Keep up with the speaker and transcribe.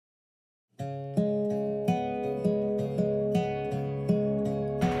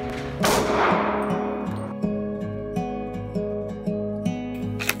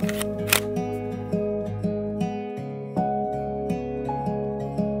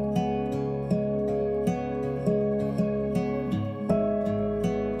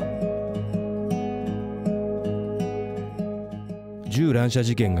乱射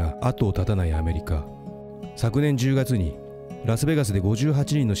事件が後を絶たないアメリカ。昨年10月にラスベガスで58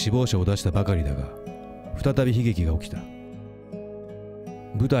人の死亡者を出したばかりだが、再び悲劇が起きた。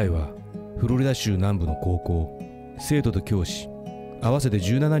舞台はフロリダ州南部の高校。生徒と教師合わせて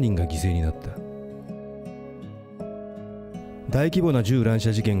17人が犠牲になった。大規模な銃乱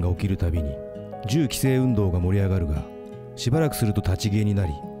射事件が起きるたびに銃規制運動が盛り上がるが、しばらくすると立ち消えにな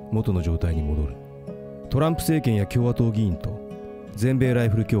り元の状態に戻る。トランプ政権や共和党議員と全米ライ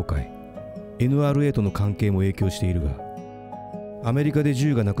フル協会 NRA との関係も影響しているが、アメリカで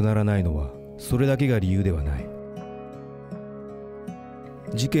銃がなくならないのはそれだけが理由ではない。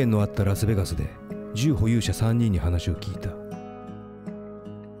事件のあったラスベガスで銃保有者3人に話を聞いた。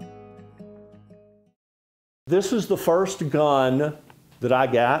This is the first gun that I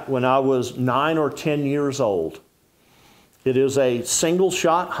got when I was 9 or 10 years old. It is a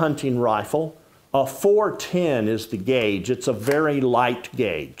single-shot hunting rifle. A .410 is the gauge. It's a very light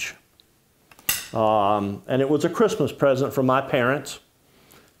gauge. And it was a Christmas present from my parents.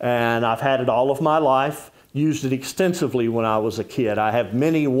 And I've had it all of my life, used it extensively when I was a kid. I have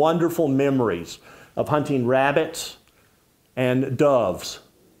many wonderful memories of hunting rabbits and doves.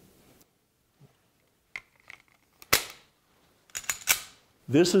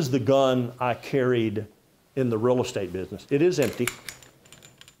 This is the gun I carried in the real estate business. It is empty,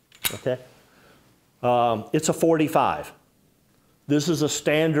 okay? It's a .45. This is a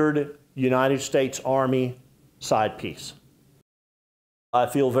standard United States Army side piece. I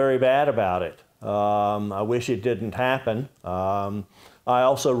feel very bad about it. I wish it didn't happen. I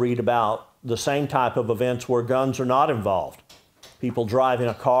also read about the same type of events where guns are not involved. People driving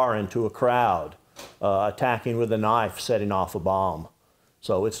a car into a crowd, attacking with a knife, setting off a bomb.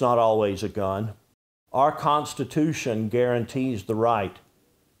 So it's not always a gun. Our Constitution guarantees the right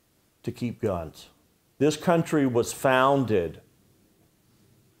to keep guns. This country was founded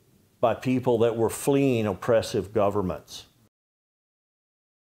by people that were fleeing oppressive governments.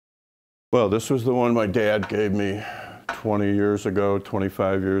 Well, this was the one my dad gave me 20 years ago,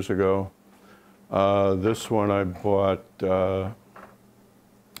 25 years ago. This one I bought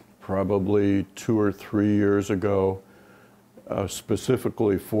probably 2 or 3 years ago,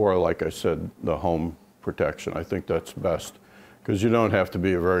 specifically for, like I said, the home protection. I think that's best because you don't have to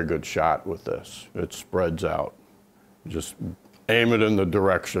be a very good shot with this. It spreads out. Just aim it in the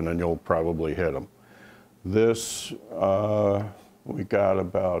direction and you'll probably hit them. This we got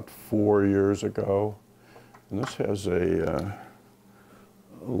about 4 years ago, and this has a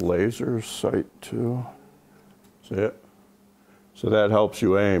laser sight too. See it? So that helps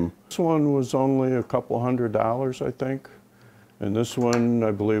you aim. This one was only a couple $100, I think, and this one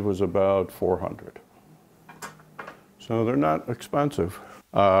I believe was about $400. So they're not expensive.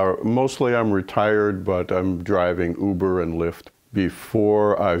 Mostly I'm retired, but I'm driving Uber and Lyft.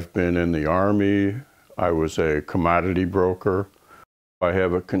 Before I've been in the Army, I was a commodity broker. I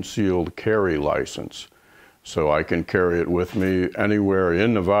have a concealed carry license, so I can carry it with me anywhere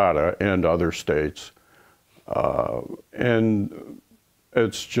in Nevada and other states. And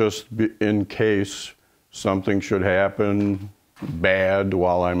it's just in case something should happen bad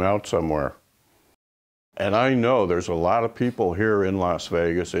while I'm out somewhere. And I know there's a lot of people here in Las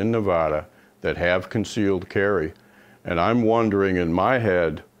Vegas, in Nevada, that have concealed carry. And I'm wondering in my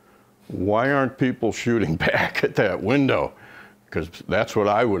head, why aren't people shooting back at that window? Because that's what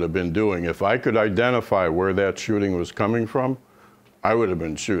I would have been doing. If I could identify where that shooting was coming from, I would have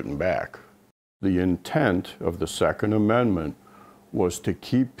been shooting back. The intent of the Second Amendment was to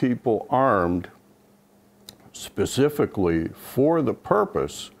keep people armed specifically for the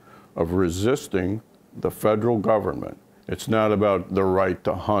purpose of resisting the federal government. It's not about the right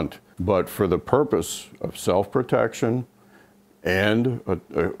to hunt, but for the purpose of self-protection and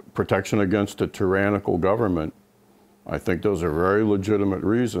protection against a tyrannical government. I think those are very legitimate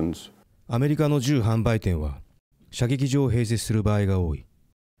reasons. アメリカの銃販売店は射撃場を併設する場合が多い。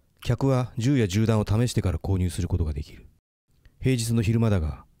客は銃や銃弾を試してから購入することができる。平日の昼間だ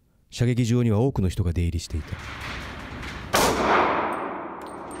が、射撃場には多くの人が出入りしていた。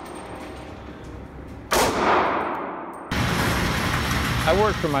I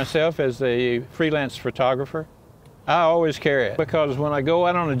work for myself as a freelance photographer. I always carry it because when I go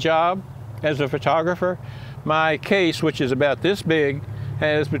out on a job as a photographer, my case, which is about this big,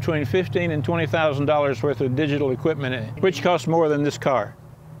 has between $15,000 and $20,000 worth of digital equipment in it, which costs more than this car.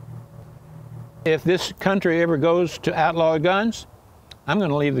 If this country ever goes to outlaw guns, I'm going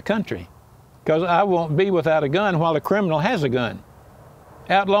to leave the country because I won't be without a gun while a criminal has a gun.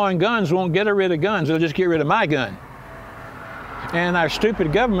 Outlawing guns won't get rid of guns, they'll just get rid of my gun. And our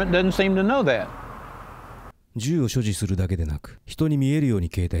stupid government doesn't seem to know that. 銃を所持するだけでなく、人に見えるように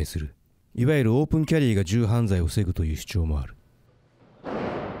携帯する、いわゆるオープンキャリーが銃犯罪を防ぐという主張もある。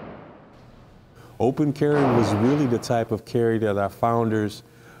Open carry was really the type of carry that our founders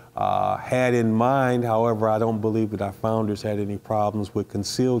had in mind. However, I don't believe that our founders had any problems with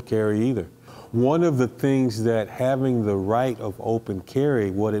concealed carry either. One of the things that having the right of open carry,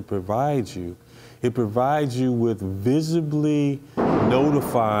 what it provides you with visibly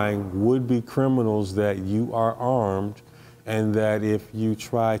notifying would-be criminals that you are armed, and that if you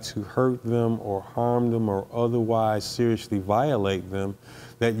try to hurt them or harm them or otherwise seriously violate them,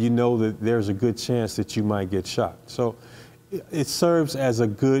 that you know that there's a good chance that you might get shot. So it serves as a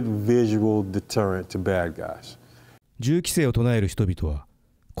good visual deterrent to bad guys. 銃規制を唱える人々は、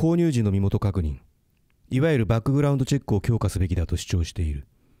購入時の身元確認、いわゆるバックグラウンドチェックを強化すべきだと主張している。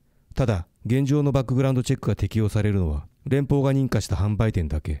ただ、現状のバックグラウンドチェックが適用されるのは、連邦が認可した販売店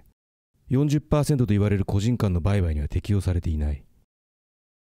だけ。40% と言われる個人間の売買には適用されていない。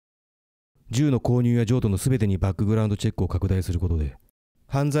銃の購入や譲渡のすべてにバックグラウンドチェックを拡大することで、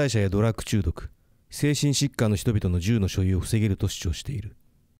犯罪者やドラッグ中毒、精神疾患の人々の銃の所有を防げると主張している。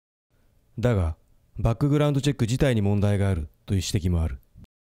だが、バックグラウンドチェック自体に問題があるという指摘もある。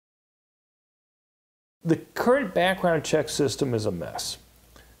The current background check system is a mess.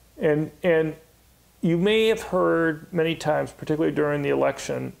 And you may have heard many times, particularly during the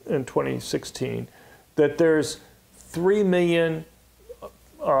election in 2016, that there's 3 million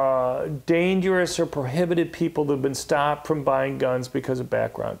dangerous or prohibited people that have been stopped from buying guns because of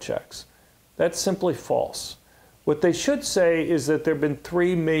background checks. That's simply false. What they should say is that there have been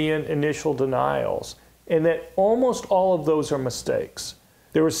 3 million initial denials, and that almost all of those are mistakes.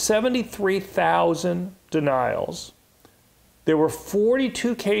 There were 73,000 denials. There were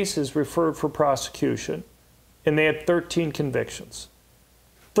 42 cases referred for prosecution, and they had 13 convictions.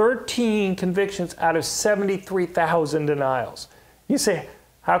 13 convictions out of 73,000 denials. You say,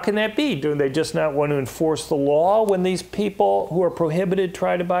 how can that be? Do they just not want to enforce the law when these people who are prohibited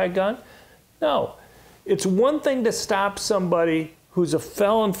try to buy a gun? No. It's one thing to stop somebody who's a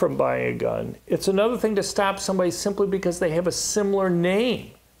felon from buying a gun. It's another thing to stop somebody simply because they have a similar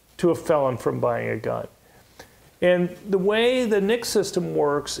name to a felon from buying a gun. And the way the NICS system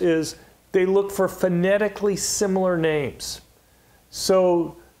works is they look for phonetically similar names.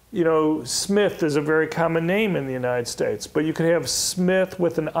 So, you know, Smith is a very common name in the United States, but you could have Smith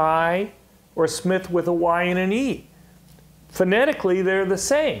with an I or Smith with a Y and an E. Phonetically, they're the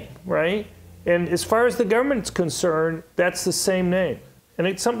same, right? And as far as the government's concerned, that's the same name. And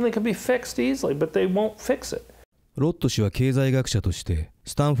it's something that can be fixed easily, but they won't fix it. ロット氏は経済学者として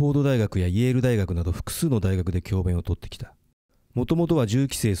スタンフォード大学やイェール大学など複数の大学で教鞭をとってきた。もともとは銃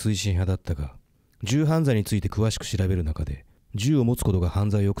規制推進派だったが、銃犯罪について詳しく調べる中で、銃を持つことが犯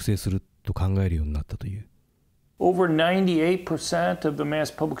罪を抑制すると考えるようになったという。Over 98% of the mass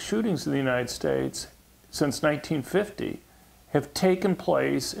public shootings in the United States since 1950 have taken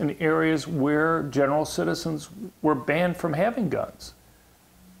place in areas where general citizens were banned from having guns.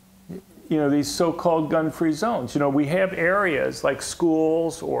 You know, these so-called gun-free zones. You know, we have areas like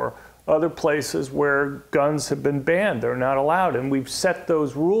schools or other places where guns have been banned. They're not allowed. And we've set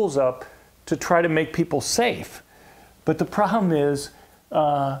those rules up to try to make people safe. But the problem is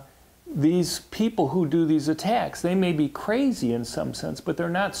these people who do these attacks, they may be crazy in some sense, but they're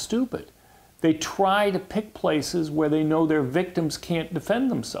not stupid. They try to pick places where they know their victims can't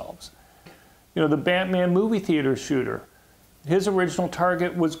defend themselves. You know, the Batman movie theater shooter, his original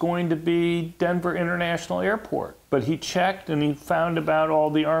target was going to be Denver International Airport, but he checked and he found about all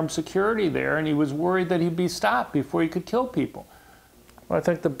the armed security there, and he was worried that he'd be stopped before he could kill people. Well, I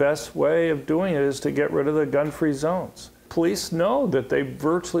think the best way of doing it is to get rid of the gun-free zones. Police know that they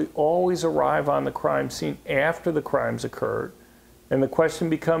virtually always arrive on the crime scene after the crimes occurred, and the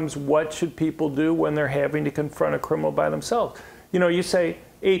question becomes, what should people do when they're having to confront a criminal by themselves? You know, you say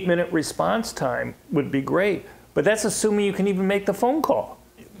 8-minute response time would be great, but that's assuming you can even make the phone call.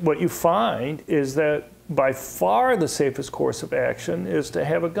 What you find is that by far the safest course of action is to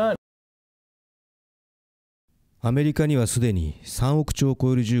have a gun. アメリカにはすでに3億丁を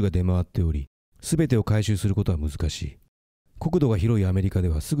超える銃が出回っており、すべてを回収することは難しい。国土が広いアメリカで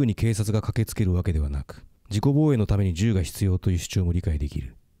はすぐに警察が駆けつけるわけではなく、自己防衛のために銃が必要という主張も理解でき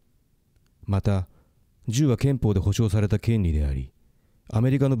る。また、銃は憲法で保障された権利であり、ア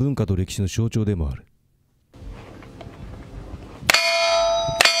メリカの文化と歴史の象徴でもある。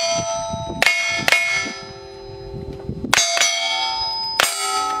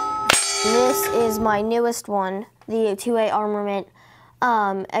This is my newest one, the 2A armament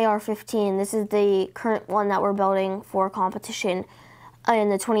AR-15. This is the current one that we're building for competition in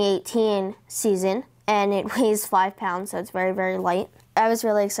the 2018 season. and it weighs 5 pounds, so it's very, very light. I was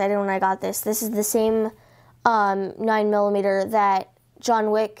really excited when I got this. This is the same 9mm that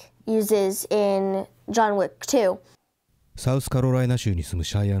John Wick uses in John Wick 2. サウスカロライナ州に住む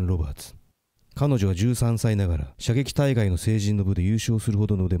シャイアン・ロバーツ。彼女は13歳ながら射撃大会の成人の部で優勝するほ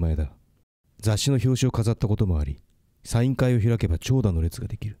どの腕前だ。雑誌の表紙を飾ったこともあり、サイン会を開けば長蛇の列が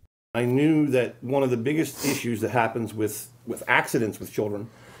できる。I knew that one of the biggest issues that happens with accidents with children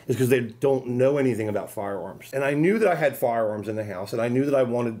is because they don't know anything about firearms. And I knew that I had firearms in the house, and I knew that I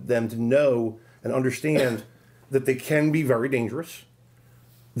wanted them to know and understand that they can be very dangerous.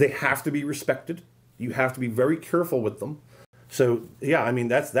 They have to be respected. You have to be very careful with them. So, yeah, I mean,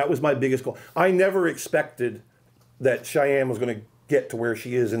 that was my biggest goal. I never expected that Cheyenne was going to get to where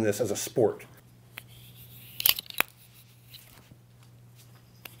she is in this as a sport.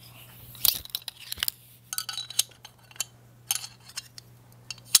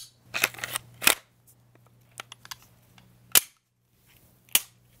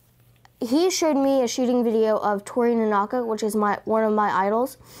 He showed me a shooting video of Tori Nanaka, which is one of my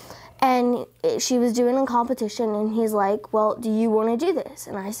idols, and she was doing a competition, and he's like, well, do you want to do this?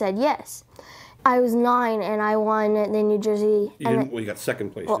 And I said yes. I was 9, and I won the New Jersey... You got second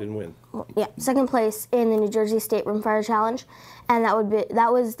place, you didn't win. Yeah, second place in the New Jersey State Rimfire Challenge, and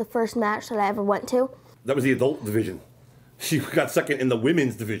that was the first match that I ever went to. That was the adult division. She got second in the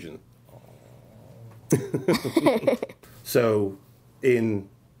women's division. So, in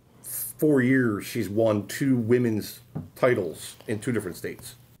 4 years, she's won 2 women's titles in 2 different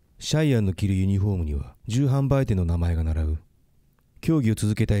states. シャイアンの着るユニフォームには銃販売店の名前が並ぶ。競技を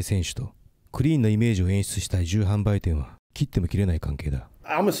続けたい選手とクリーンなイメージを演出したい銃販売店は切っても切れない関係だ。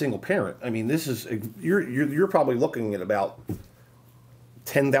I'm a single parent. I mean, this is you're probably looking at about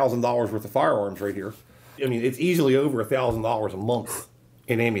 $10,000 worth of firearms right here. I mean, it's easily over $1,000 a month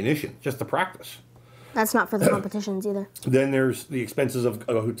in ammunition just to practice. That's not for the competitions either. Then there's the expenses of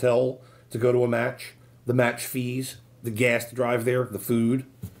a hotel to go to a match, the match fees, the gas to drive there, the food.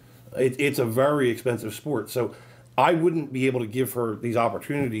 It's a very expensive sport. So I wouldn't be able to give her these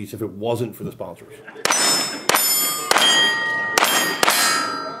opportunities if it wasn't for the sponsors.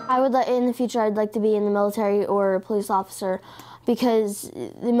 In the future, I'd like to be in the military or a police officer because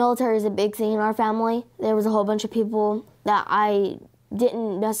the military is a big thing in our family. There was a whole bunch of people that I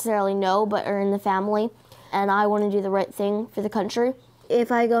didn't necessarily know but are in the family, and I want to do the right thing for the country.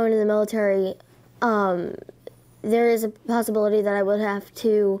 If I go into the military, there is a possibility that I would have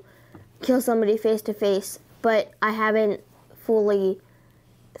to kill somebody face to face, but I haven't fully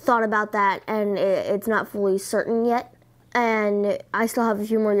thought about that, and it's not fully certain yet. And I still have a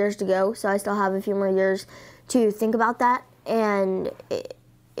few more years to go, so I still have a few more years to think about that. And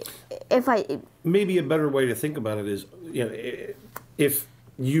maybe a better way to think about it is, if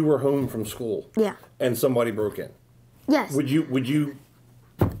you were home from school, yeah, and somebody broke in, yes, would you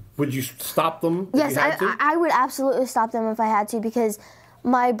stop them? Yes, I would absolutely stop them if I had to, because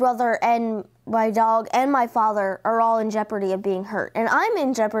my brother and my dog and my father are all in jeopardy of being hurt, and I'm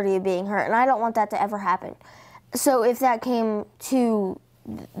in jeopardy of being hurt, and I don't want that to ever happen. So if that came to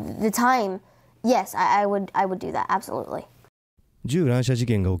the time, yes, I would do that, absolutely. 銃乱射事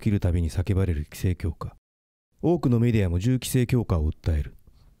件が起きるたびに叫ばれる規制強化。多くのメディアも銃規制強化を訴える。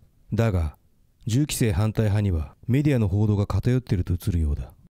だが、銃規制反対派にはメディアの報道が偏っていると映るよう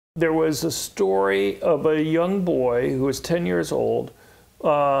だ。There was a story of a young boy who was 10 years old,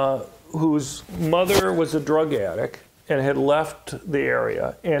 whose mother was a drug addict and had left the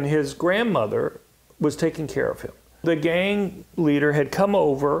area, and his grandmother was taking care of him. The gang leader had come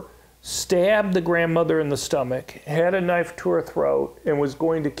over, stabbed the grandmother in the stomach, had a knife to her throat, and was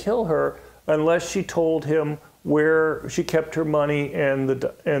going to kill her unless she told him where she kept her money and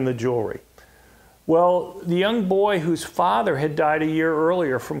the jewelry. Well, the young boy whose father had died a year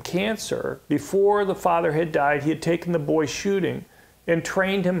earlier from cancer, before the father had died, he had taken the boy shooting and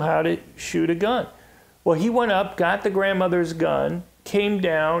trained him how to shoot a gun. Well, he went up, got the grandmother's gun, came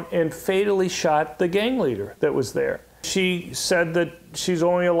down, and fatally shot the gang leader that was there. She said that she's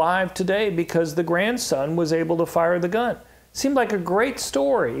only alive today because the grandson was able to fire the gun. Seemed like a great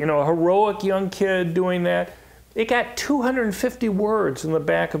story, a heroic young kid doing that. It got 250 words in the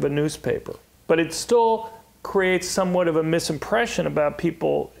back of a newspaper, but it still creates somewhat of a misimpression about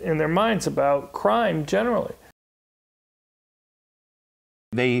people in their minds about crime generally.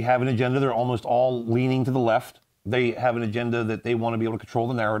 They have an agenda. They're almost all leaning to the left. They have an agenda that they want to be able to control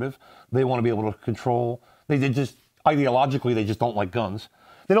the narrative. They want to be able to control, they just, ideologically, they just don't like guns.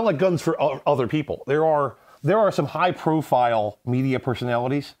 They don't like guns for other people. There are some high-profile media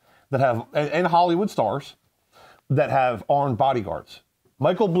personalities that have, and Hollywood stars, that have armed bodyguards.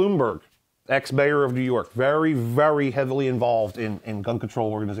 Michael Bloomberg ex-mayor of New York, very, very heavily involved in gun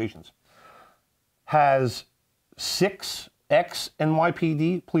control organizations, has 6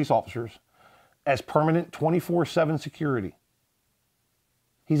 ex-NYPD police officers as permanent 24/7 security.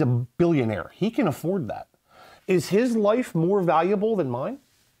 He's a billionaire. He can afford that. Is his life more valuable than mine?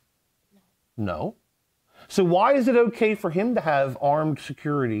 No. So why is it okay for him to have armed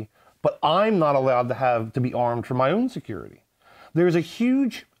security, but I'm not allowed to be armed for my own security? There's a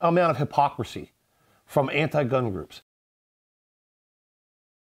huge amount of hypocrisy from anti-gun groups.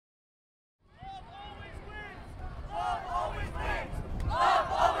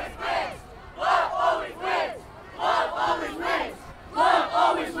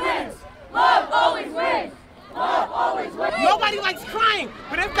 Nobody likes crying,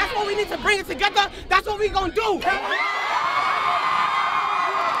 but if that's what we need to bring it together, that's what we gonna do.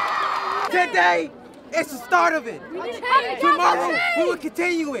 Today, it's the start of it. Tomorrow, we will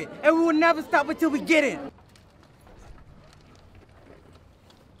continue it, and we will never stop until we get it.